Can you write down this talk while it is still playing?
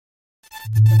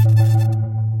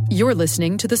You're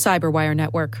listening to the Cyberwire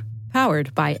Network,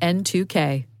 powered by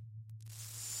N2K.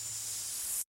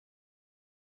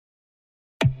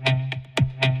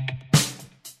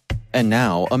 And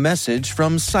now, a message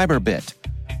from Cyberbit.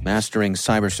 Mastering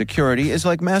cybersecurity is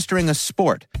like mastering a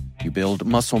sport. You build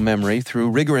muscle memory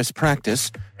through rigorous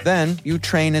practice, then you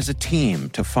train as a team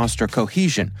to foster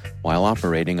cohesion while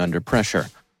operating under pressure.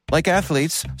 Like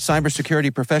athletes,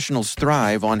 cybersecurity professionals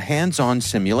thrive on hands-on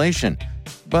simulation.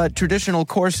 But traditional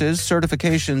courses,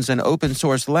 certifications, and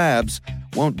open-source labs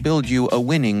won't build you a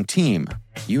winning team.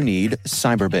 You need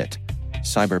Cyberbit.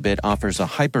 Cyberbit offers a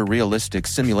hyper-realistic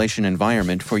simulation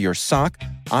environment for your SOC,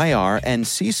 IR, and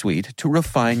C-suite to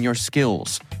refine your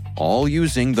skills, all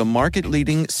using the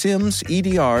market-leading SIMs,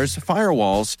 EDRs,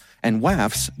 firewalls, and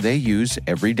WAFs they use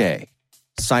every day.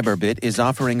 Cyberbit is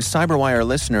offering Cyberwire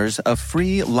listeners a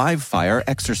free live-fire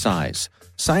exercise.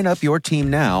 Sign up your team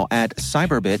now at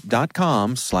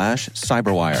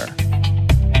cyberbit.com/cyberwire.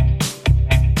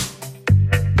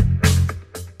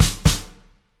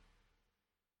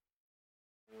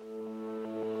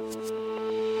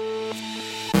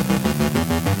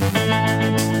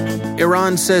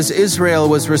 Iran says Israel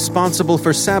was responsible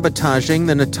for sabotaging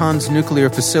the Natanz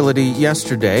nuclear facility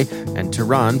yesterday, and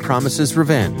Tehran promises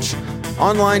revenge.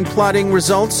 Online plotting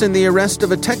results in the arrest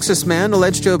of a Texas man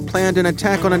alleged to have planned an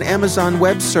attack on an Amazon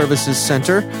Web Services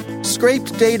center.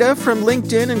 Scraped data from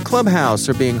LinkedIn and Clubhouse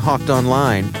are being hawked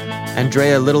online.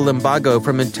 Andrea Little-Limbago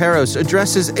from Interos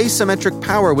addresses asymmetric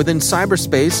power within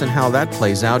cyberspace and how that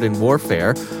plays out in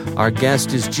warfare. Our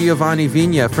guest is Giovanni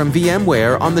Vigna from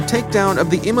VMware on the takedown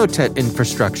of the Emotet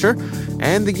infrastructure,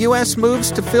 and the U.S. moves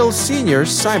to fill senior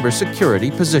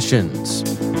cybersecurity positions.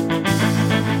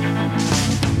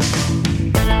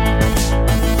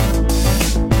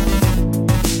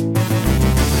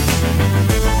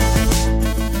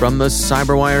 From the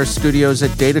Cyberwire studios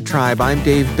at Data Tribe, I'm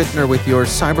Dave Bittner with your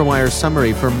Cyberwire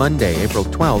summary for Monday, April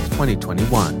 12,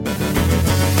 2021.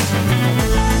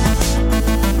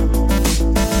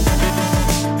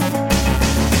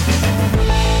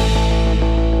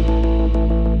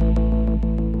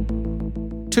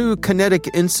 Two kinetic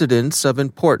incidents of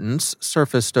importance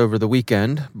surfaced over the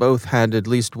weekend. Both had at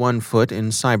least 1 foot in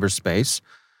cyberspace.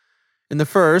 In the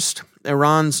first,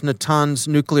 Iran's Natanz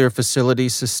nuclear facility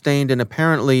sustained an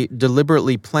apparently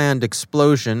deliberately planned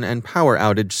explosion and power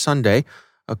outage Sunday,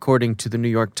 according to the New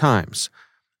York Times.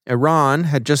 Iran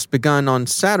had just begun on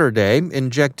Saturday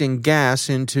injecting gas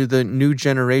into the new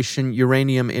generation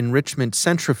uranium enrichment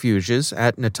centrifuges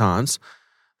at Natanz.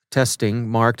 Testing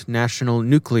marked National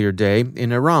Nuclear Day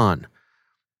in Iran.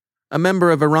 A member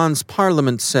of Iran's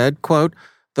parliament said, quote,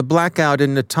 "The blackout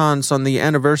in Natanz on the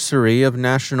anniversary of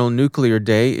National Nuclear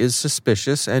Day is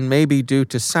suspicious and may be due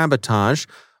to sabotage,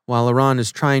 while Iran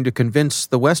is trying to convince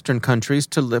the Western countries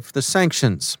to lift the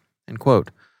sanctions." End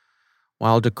quote.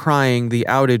 While decrying the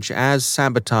outage as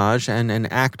sabotage and an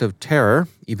act of terror,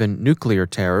 even nuclear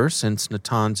terror, since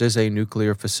Natanz is a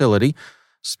nuclear facility,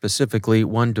 specifically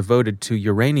one devoted to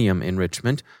uranium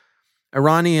enrichment,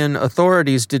 Iranian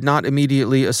authorities did not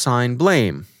immediately assign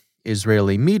blame.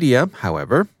 Israeli media,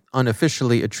 however,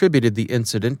 unofficially attributed the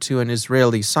incident to an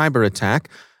Israeli cyber attack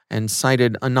and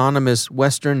cited anonymous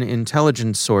Western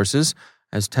intelligence sources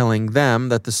as telling them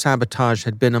that the sabotage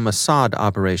had been a Mossad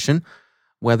operation.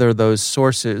 Whether those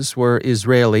sources were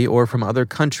Israeli or from other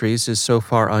countries is so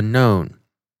far unknown.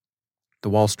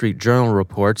 The Wall Street Journal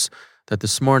reports that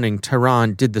this morning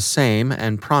Tehran did the same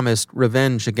and promised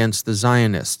revenge against the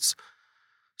Zionists.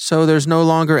 So there's no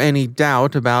longer any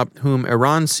doubt about whom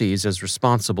Iran sees as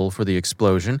responsible for the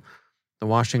explosion. The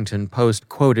Washington Post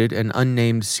quoted an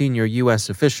unnamed senior U.S.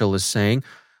 official as saying,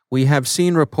 "We have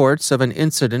seen reports of an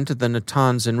incident at the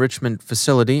Natanz enrichment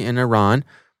facility in Iran.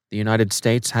 The United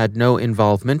States had no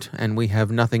involvement, and we have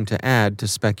nothing to add to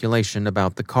speculation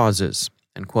about the causes."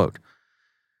 End quote.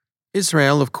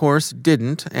 Israel, of course,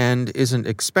 didn't and isn't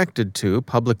expected to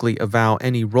publicly avow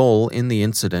any role in the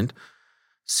incident.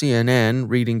 CNN,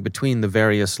 reading between the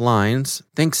various lines,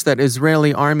 thinks that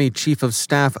Israeli Army Chief of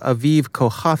Staff Aviv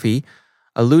Kochafi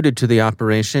alluded to the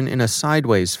operation in a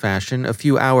sideways fashion a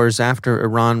few hours after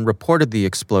Iran reported the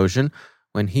explosion,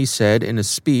 when he said in a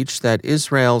speech that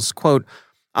Israel's, quote,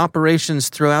 "operations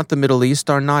throughout the Middle East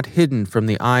are not hidden from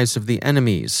the eyes of the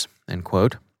enemies," end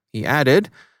quote. He added,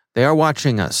 "They are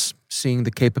watching us, seeing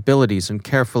the capabilities and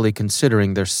carefully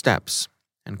considering their steps,"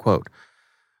 end quote.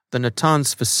 The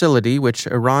Natanz facility, which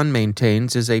Iran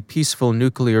maintains, is a peaceful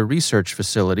nuclear research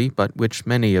facility, but which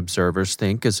many observers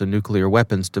think is a nuclear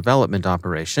weapons development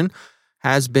operation,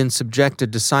 has been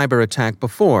subjected to cyber attack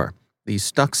before. the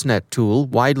Stuxnet tool,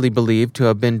 widely believed to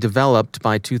have been developed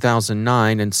by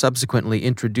 2009 and subsequently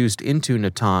introduced into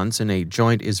Natanz in a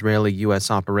joint Israeli-U.S.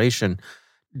 operation,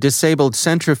 disabled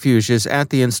centrifuges at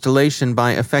the installation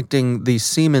by affecting the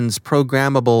Siemens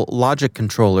programmable logic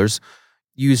controllers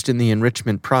used in the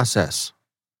enrichment process.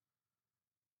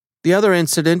 The other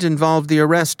incident involved the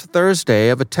arrest Thursday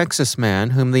of a Texas man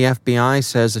whom the FBI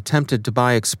says attempted to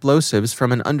buy explosives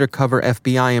from an undercover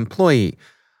FBI employee,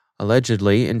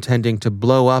 allegedly intending to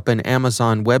blow up an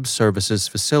Amazon Web Services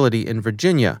facility in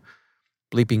Virginia.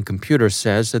 Bleeping Computer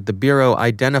says that the Bureau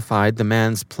identified the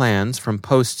man's plans from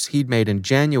posts he'd made in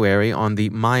January on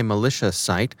the My Militia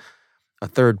site. A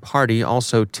third party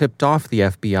also tipped off the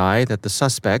FBI that the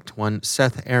suspect, one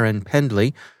Seth Aaron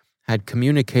Pendley, had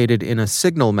communicated in a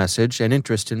signal message an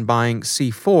interest in buying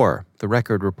C4, the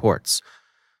record reports.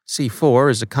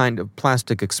 C4 is a kind of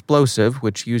plastic explosive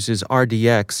which uses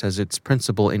RDX as its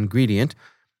principal ingredient.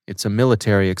 It's a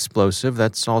military explosive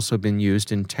that's also been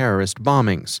used in terrorist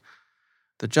bombings.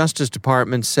 The Justice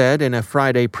Department said in a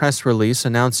Friday press release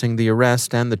announcing the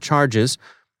arrest and the charges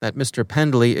that Mr.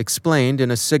 Pendley explained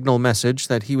in a signal message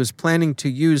that he was planning to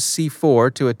use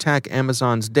C4 to attack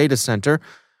Amazon's data center,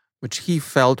 which he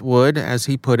felt would, as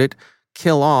he put it,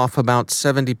 kill off about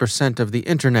 70% of the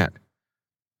Internet.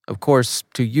 Of course,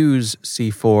 to use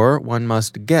C4, one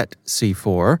must get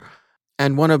C4,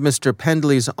 and one of Mr.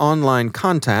 Pendley's online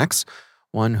contacts,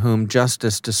 one whom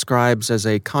Justice describes as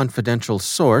a confidential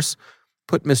source,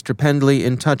 put Mr. Pendley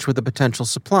in touch with a potential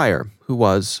supplier, who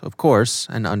was, of course,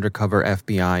 an undercover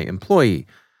FBI employee.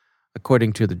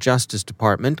 According to the Justice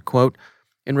Department, quote,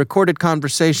 in recorded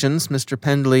conversations, Mr.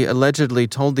 Pendley allegedly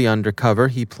told the undercover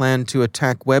he planned to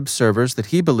attack web servers that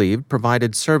he believed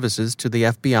provided services to the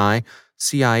FBI,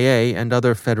 CIA, and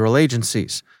other federal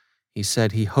agencies. He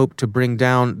said he hoped to bring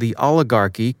down the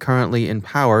oligarchy currently in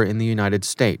power in the United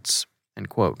States, end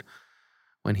quote.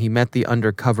 When he met the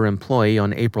undercover employee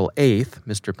on April 8th,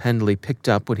 Mr. Pendley picked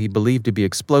up what he believed to be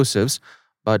explosives,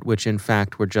 but which in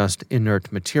fact were just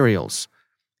inert materials.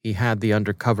 He had the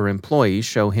undercover employee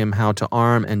show him how to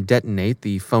arm and detonate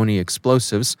the phony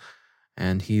explosives,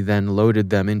 and he then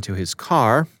loaded them into his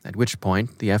car, at which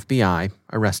point the FBI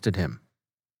arrested him.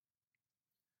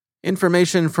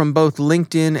 Information from both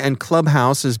LinkedIn and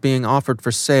Clubhouse is being offered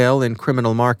for sale in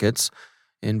criminal markets.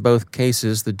 In both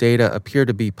cases, the data appear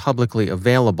to be publicly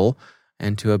available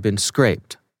and to have been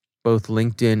scraped. Both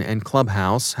LinkedIn and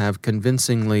Clubhouse have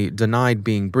convincingly denied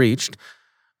being breached.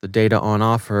 The data on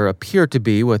offer appear to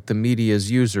be what the media's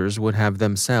users would have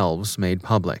themselves made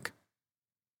public.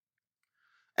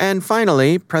 And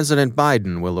finally, President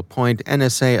Biden will appoint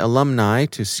NSA alumni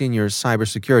to senior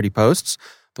cybersecurity posts,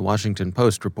 the Washington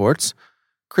Post reports.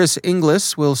 Chris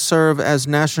Inglis will serve as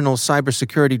National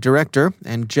Cybersecurity Director,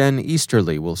 and Jen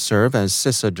Easterly will serve as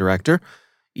CISA Director.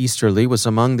 Easterly was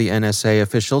among the NSA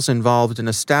officials involved in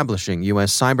establishing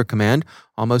U.S. Cyber Command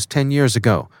almost 10 years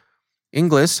ago.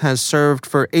 Inglis has served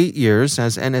for 8 years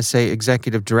as NSA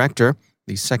Executive Director,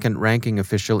 the second-ranking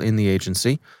official in the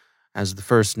agency. As the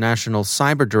first National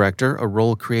Cyber Director, a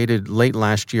role created late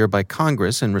last year by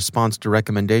Congress in response to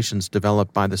recommendations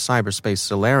developed by the Cyberspace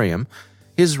Solarium,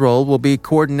 his role will be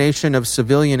coordination of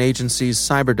civilian agencies'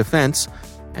 cyber defense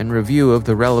and review of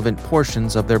the relevant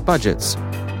portions of their budgets.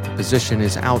 The position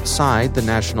is outside the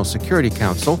National Security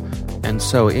Council, and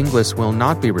so Inglis will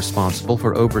not be responsible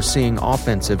for overseeing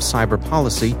offensive cyber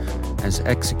policy as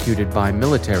executed by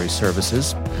military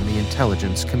services and the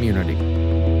intelligence community.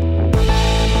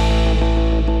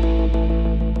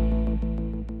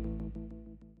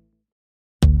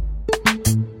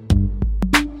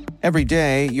 Every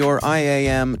day, your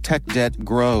IAM tech debt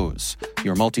grows.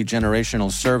 Your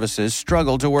multi-generational services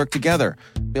struggle to work together.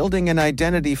 Building an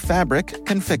identity fabric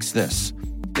can fix this.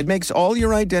 It makes all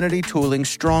your identity tooling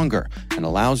stronger and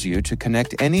allows you to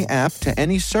connect any app to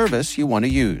any service you want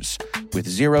to use, with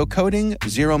zero coding,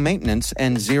 zero maintenance,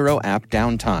 and zero app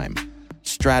downtime.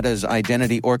 Strata's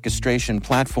identity orchestration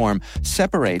platform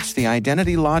separates the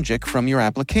identity logic from your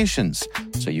applications,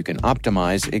 so you can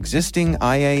optimize existing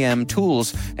IAM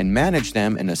tools and manage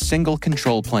them in a single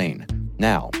control plane.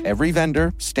 Now, every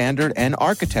vendor, standard, and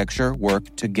architecture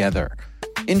work together.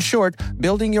 In short,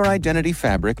 building your identity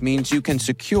fabric means you can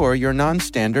secure your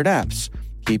non-standard apps,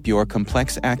 keep your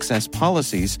complex access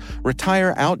policies,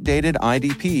 retire outdated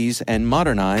IDPs, and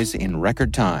modernize in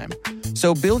record time.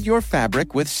 So build your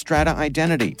fabric with Strata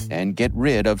Identity and get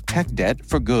rid of tech debt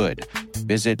for good.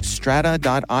 Visit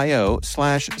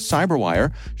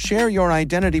strata.io/cyberwire, share your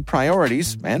identity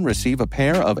priorities, and receive a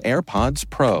pair of AirPods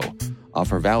Pro.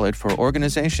 Offer valid for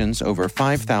organizations over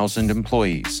 5,000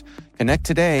 employees. Connect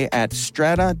today at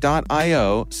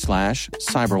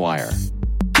strata.io/cyberwire.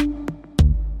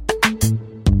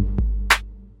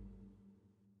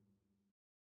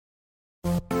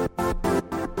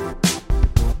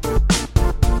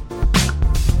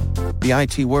 The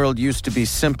IT world used to be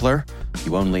simpler.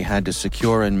 You only had to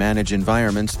secure and manage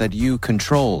environments that you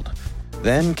controlled.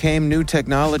 Then came new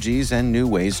technologies and new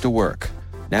ways to work.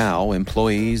 Now,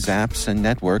 employees, apps, and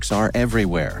networks are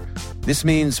everywhere. This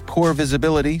means poor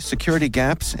visibility, security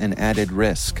gaps, and added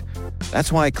risk.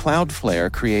 That's why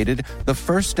Cloudflare created the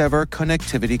first-ever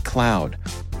connectivity cloud.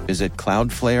 Visit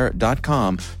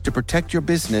cloudflare.com to protect your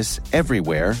business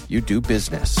everywhere you do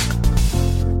business.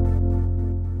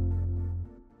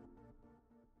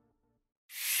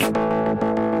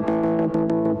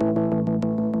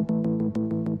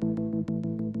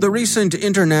 The recent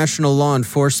international law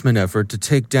enforcement effort to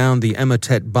take down the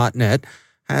Emotet botnet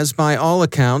has, by all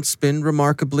accounts, been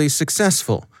remarkably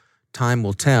successful. Time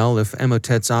will tell if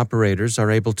Emotet's operators are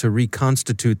able to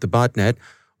reconstitute the botnet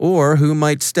or who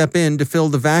might step in to fill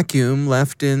the vacuum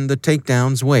left in the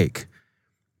takedown's wake.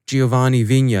 Giovanni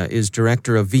Vigna is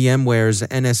director of VMware's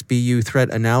NSBU Threat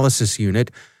Analysis Unit,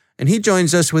 and he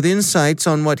joins us with insights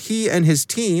on what he and his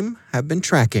team have been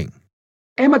tracking.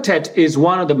 Emotet is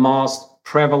one of the most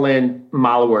prevalent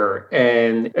malware,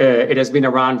 and it has been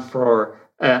around for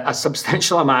a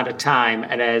substantial amount of time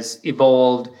and has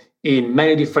evolved in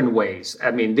many different ways. I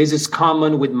mean, this is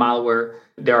common with malware.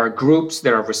 There are groups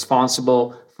that are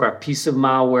responsible for a piece of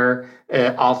malware.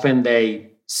 Often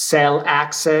they sell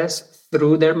access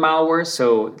through their malware,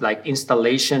 so like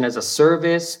installation as a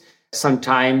service.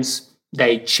 Sometimes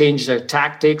they change their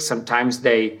tactics. Sometimes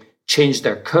they change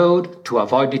their code to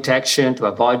avoid detection, to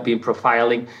avoid being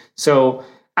profiling. So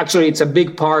actually, it's a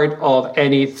big part of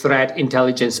any threat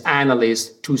intelligence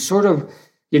analyst to sort of,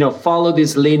 follow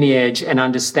this lineage and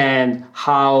understand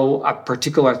how a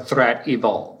particular threat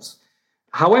evolves.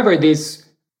 However, this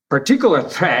particular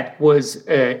threat was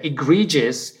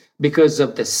egregious because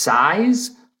of the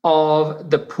size of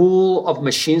the pool of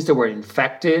machines that were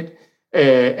infected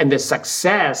and the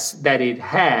success that it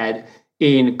had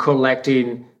in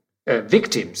collecting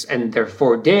victims and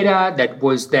therefore data that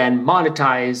was then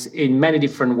monetized in many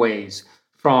different ways,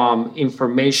 from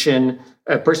information,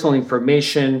 personal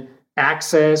information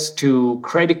access to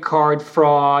credit card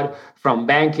fraud, from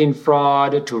banking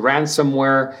fraud to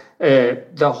ransomware.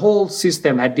 The whole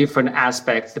system had different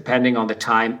aspects depending on the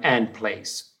time and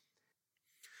place.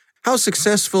 How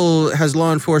successful has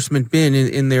law enforcement been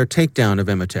in their takedown of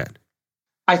Emotet?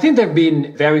 I think they've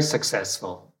been very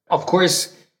successful. Of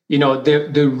course,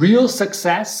 the real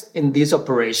success in this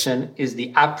operation is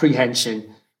the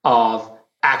apprehension of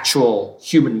actual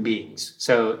human beings.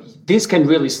 So this can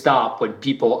really stop when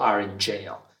people are in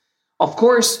jail. Of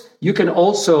course, you can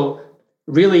also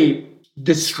really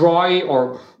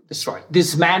dismantle,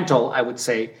 I would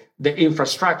say, the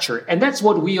infrastructure. And that's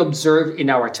what we observe in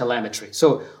our telemetry.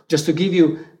 So just to give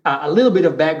you a little bit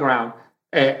of background,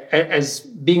 as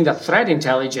being the threat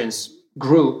intelligence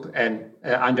group and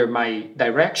under my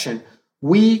direction,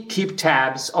 we keep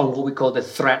tabs on what we call the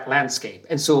threat landscape.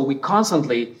 And so we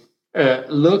constantly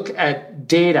look at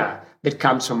data that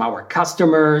comes from our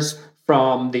customers,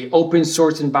 from the open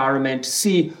source environment, to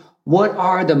see what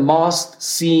are the most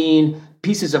seen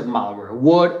pieces of malware,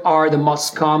 what are the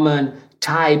most common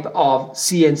type of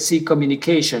CNC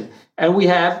communication. And we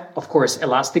have, of course,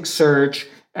 Elasticsearch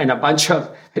and a bunch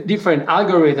of different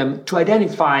algorithms to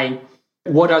identify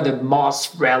what are the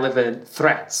most relevant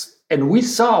threats. And we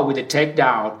saw with the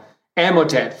takedown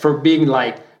Emotet for being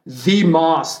like the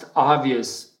most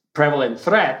obvious prevalent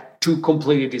threat to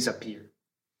completely disappear.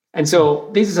 And so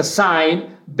this is a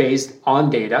sign based on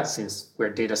data, since we're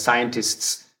data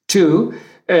scientists too,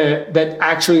 that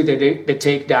actually the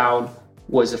takedown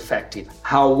was effective.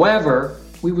 However,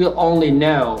 we will only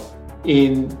know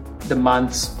in the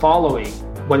months following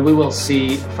when we will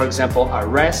see, for example,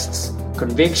 arrests,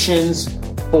 convictions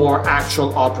for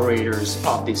actual operators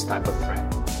of this type of threat.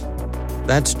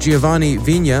 That's Giovanni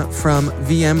Vigna from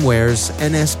VMware's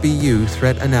NSBU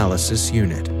Threat Analysis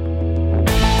Unit.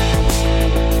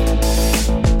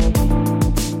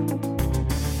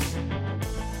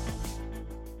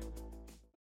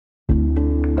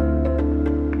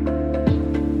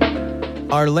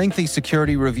 Are lengthy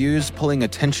security reviews pulling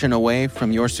attention away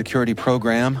from your security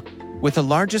program? With the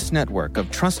largest network of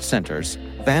trust centers,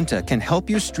 Vanta can help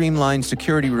you streamline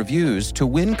security reviews to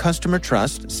win customer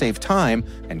trust, save time,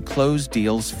 and close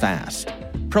deals fast.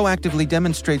 Proactively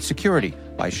demonstrate security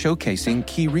by showcasing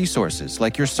key resources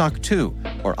like your SOC 2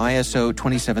 or ISO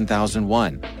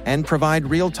 27001 and provide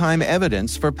real-time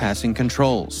evidence for passing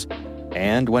controls.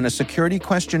 And when a security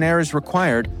questionnaire is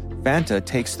required, Vanta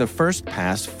takes the first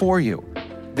pass for you.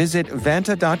 Visit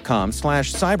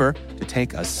vanta.com/cyber to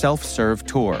take a self-serve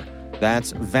tour.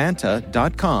 That's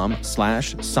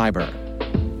vanta.com/cyber.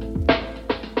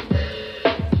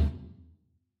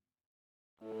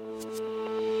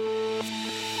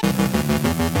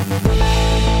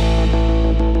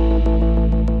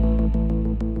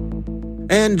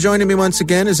 And joining me once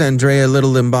again is Andrea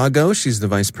Little-Limbago. She's the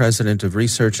Vice President of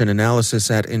Research and Analysis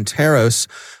at Interos.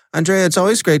 Andrea, it's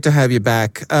always great to have you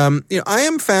back. I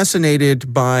am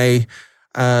fascinated by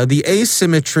the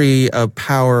asymmetry of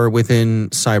power within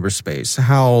cyberspace,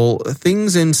 how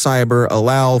things in cyber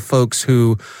allow folks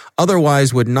who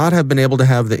otherwise would not have been able to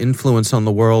have the influence on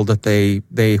the world that they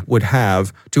would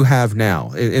have to have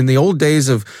now. In the old days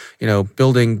of,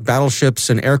 building battleships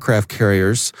and aircraft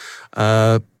carriers,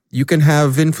 you can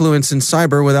have influence in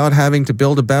cyber without having to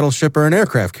build a battleship or an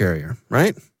aircraft carrier,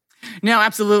 right? No,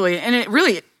 absolutely. And it's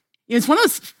one of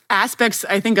those aspects,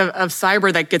 I think, of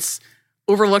cyber that gets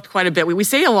overlooked quite a bit. We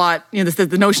say a lot,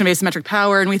 the notion of asymmetric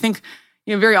power, and we think,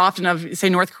 very often of, say,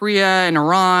 North Korea and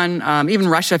Iran, even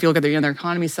Russia, if you look at their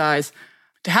economy size,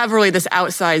 to have really this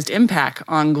outsized impact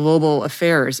on global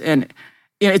affairs. And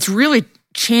it's really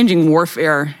changing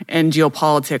warfare and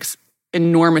geopolitics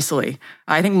enormously.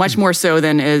 I think much more so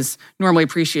than is normally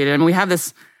appreciated. And we have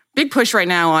this big push right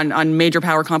now on major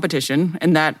power competition,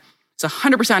 and that it's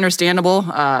 100% understandable.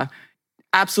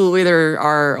 Absolutely, there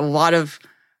are a lot of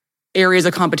areas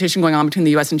of competition going on between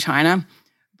the U.S. and China,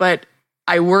 but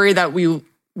I worry that we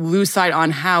lose sight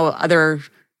on how other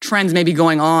trends may be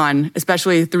going on,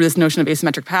 especially through this notion of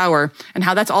asymmetric power, and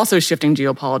how that's also shifting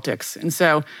geopolitics. And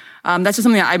so that's just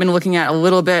something that I've been looking at a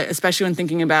little bit, especially when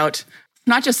thinking about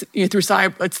not just through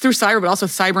cyber, but also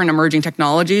cyber and emerging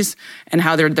technologies and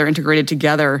how they're integrated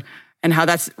together, and how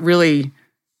that's really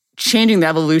changing the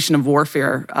evolution of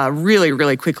warfare really,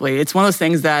 really quickly. It's one of those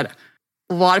things that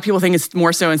a lot of people think it's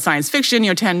more so in science fiction,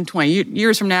 10, 20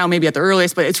 years from now, maybe at the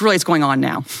earliest, but it's going on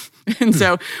now. And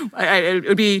so it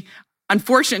would be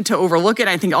unfortunate to overlook it.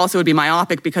 I think also it would be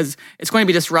myopic because it's going to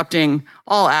be disrupting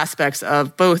all aspects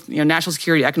of both national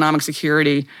security, economic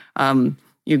security,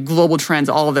 global trends,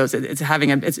 all of those.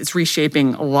 It's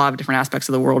reshaping a lot of different aspects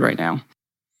of the world right now.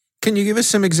 Can you give us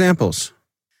some examples?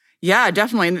 Yeah,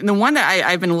 definitely. And the one that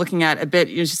I've been looking at a bit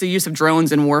is just the use of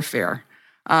drones in warfare.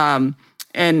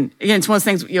 And again, it's one of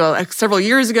those things, several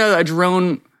years ago, a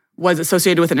drone was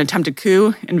associated with an attempted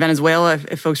coup in Venezuela,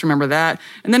 if folks remember that.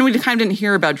 And then we kind of didn't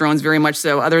hear about drones very much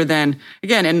so, other than,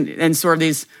 again, in sort of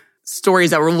these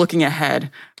stories that were looking ahead.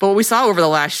 But what we saw over the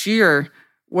last year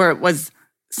was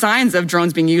signs of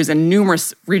drones being used in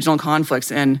numerous regional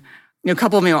conflicts. And a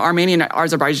couple of Armenia and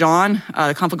Azerbaijan,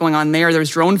 the conflict going on there was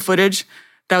drone footage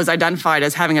that was identified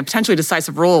as having a potentially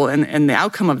decisive role in the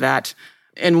outcome of that.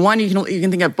 And one, you can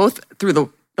think of both through the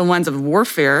lens of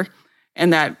warfare,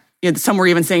 and that some were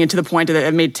even saying it to the point that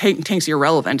it made tanks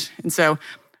irrelevant. And so,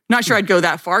 not sure I'd go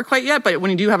that far quite yet, but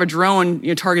when you do have a drone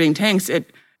targeting tanks,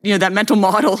 that mental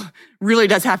model really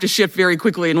does have to shift very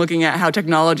quickly in looking at how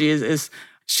technology is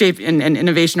shaped and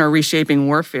innovation are reshaping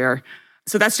warfare.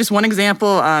 So that's just one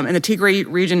example. In the Tigray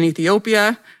region in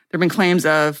Ethiopia, there have been claims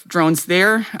of drones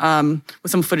there,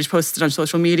 with some footage posted on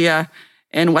social media.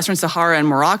 In Western Sahara and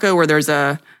Morocco, where there's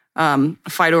a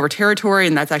fight over territory,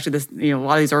 and that's actually a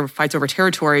lot of these are fights over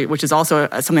territory, which is also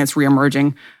something that's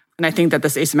reemerging. And I think that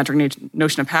this asymmetric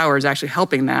notion of power is actually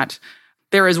helping that.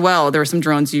 There as well, there are some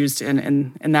drones used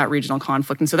in that regional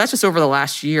conflict. And so that's just over the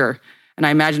last year. And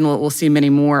I imagine we'll see many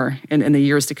more in the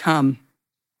years to come.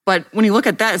 But when you look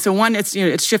at that, so one,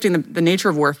 it's shifting the nature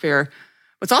of warfare,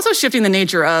 but it's also shifting the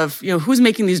nature of who's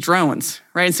making these drones,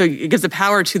 right? And so it gives the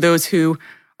power to those who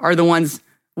are the ones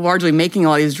largely making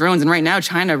all these drones. And right now,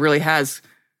 China really has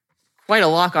quite a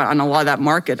lock on a lot of that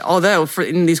market. Although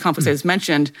in these conflicts I just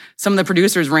mentioned, some of the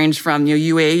producers range from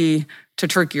UAE to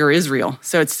Turkey or Israel.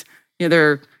 So it's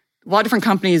there are a lot of different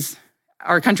countries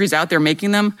out there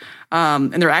making them.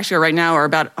 And there actually right now are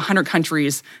about 100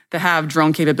 countries that have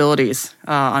drone capabilities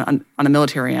on the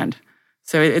military end.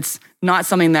 So it's not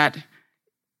something that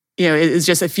is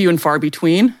just a few and far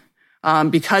between.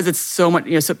 Because it's so much,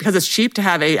 because it's cheap to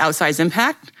have a outsized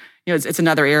impact, it's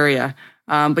another area.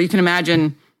 But you can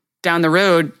imagine down the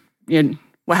road,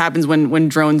 what happens when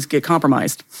drones get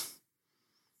compromised.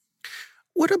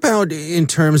 What about in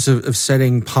terms of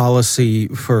setting policy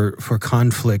for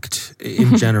conflict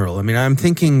in general? I mean, I'm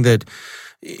thinking that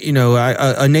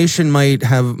a nation might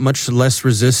have much less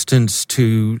resistance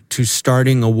to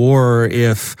starting a war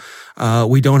if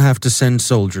we don't have to send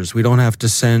soldiers, we don't have to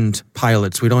send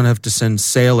pilots, we don't have to send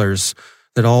sailors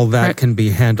that all that can be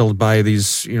handled by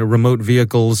these, remote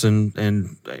vehicles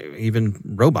and even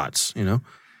robots,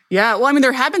 Yeah, well, I mean,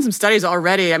 there have been some studies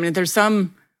already. I mean, there's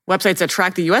some websites that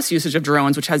track the U.S. usage of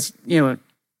drones, which has,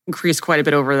 increased quite a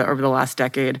bit over the last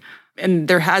decade. And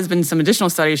there has been some additional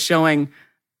studies showing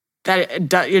that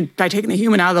by taking the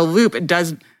human out of the loop, it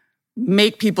does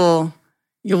make people,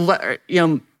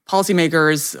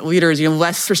 policymakers, leaders,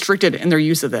 less restricted in their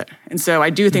use of it. And so I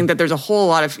do think that there's a whole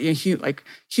lot of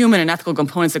human and ethical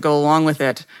components that go along with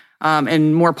it,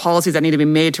 and more policies that need to be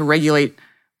made to regulate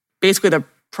basically the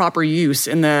proper use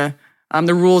and the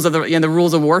rules of the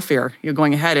rules of warfare.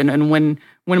 Going ahead and when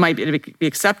might it be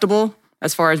acceptable,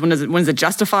 as far as when is it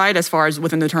justified, as far as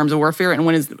within the terms of warfare, and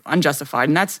when is unjustified.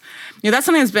 And that's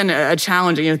something that's been a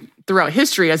challenge throughout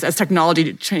history as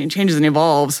technology changes and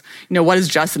evolves. What is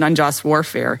just and unjust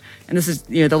warfare? And this is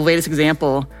the latest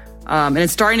example, and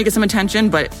it's starting to get some attention,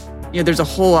 but there's a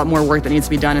whole lot more work that needs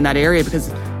to be done in that area, because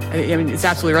it's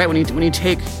absolutely right. When you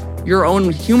take your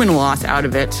own human loss out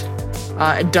of it,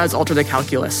 it does alter the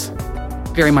calculus,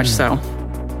 very much so.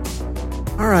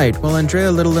 All right. Well, Andrea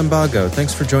Little-Limbago,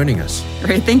 thanks for joining us.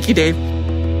 Great. Thank you, Dave.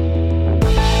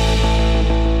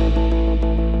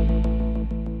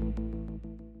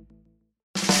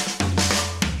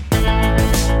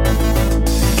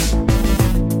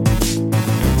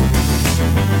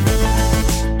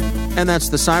 And that's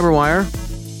the Cyberwire.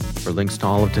 For links to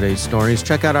all of today's stories,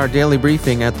 check out our daily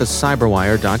briefing at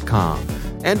thecyberwire.com.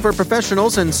 And for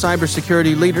professionals and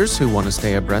cybersecurity leaders who want to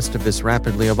stay abreast of this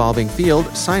rapidly evolving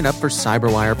field, sign up for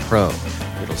CyberWire Pro.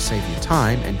 It'll save you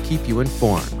time and keep you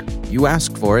informed. You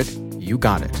asked for it, you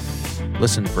got it.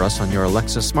 Listen for us on your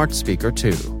Alexa smart speaker,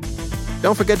 too.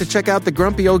 Don't forget to check out the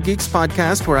Grumpy Old Geeks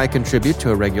podcast, where I contribute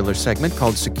to a regular segment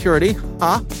called Security.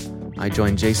 I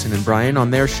join Jason and Brian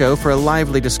on their show for a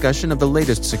lively discussion of the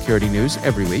latest security news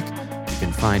every week. You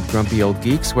can find Grumpy Old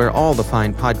Geeks where all the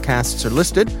fine podcasts are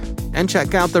listed. And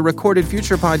check out the Recorded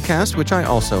Future podcast, which I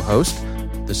also host.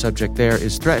 The subject there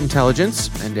is threat intelligence,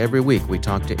 and every week we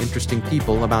talk to interesting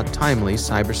people about timely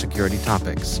cybersecurity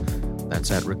topics.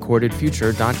 That's at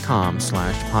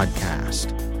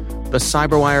recordedfuture.com/podcast. The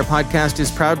Cyberwire podcast is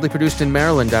proudly produced in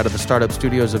Maryland out of the startup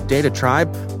studios of Data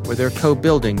Tribe, where they're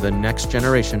co-building the next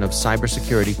generation of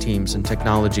cybersecurity teams and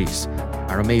technologies.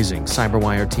 Our amazing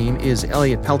Cyberwire team is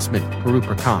Elliot Peltzman, Guru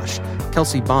Prakash,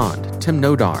 Kelsey Bond, Tim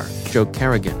Nodar, Joe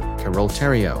Kerrigan, Carol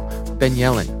Terrio, Ben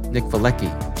Yellen, Nick Valecki,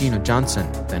 Gina Johnson,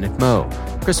 Bennett Moe,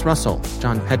 Chris Russell,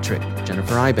 John Petrick,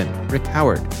 Jennifer Iben, Rick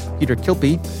Howard, Peter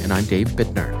Kilpie, and I'm Dave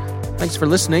Bittner. Thanks for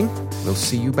listening. We'll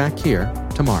see you back here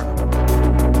tomorrow.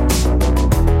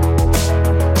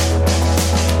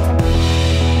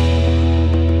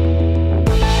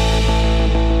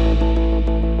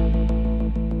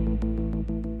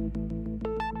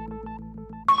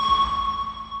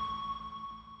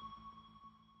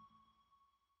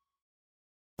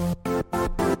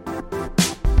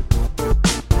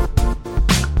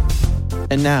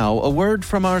 And now, a word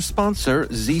from our sponsor,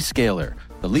 Zscaler,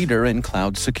 the leader in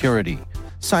cloud security.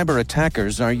 Cyber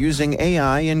attackers are using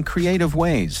AI in creative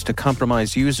ways to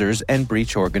compromise users and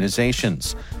breach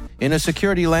organizations. In a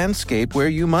security landscape where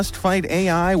you must fight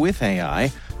AI with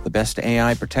AI, the best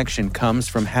AI protection comes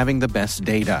from having the best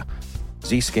data.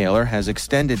 Zscaler has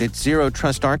extended its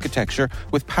zero-trust architecture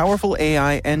with powerful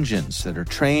AI engines that are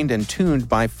trained and tuned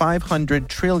by 500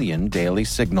 trillion daily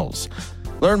signals.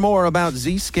 Learn more about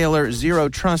Zscaler Zero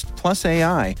Trust Plus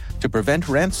AI to prevent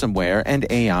ransomware and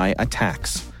AI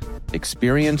attacks.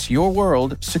 Experience your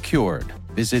world secured.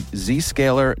 Visit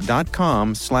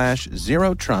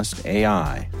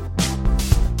zscaler.com/zerotrustai.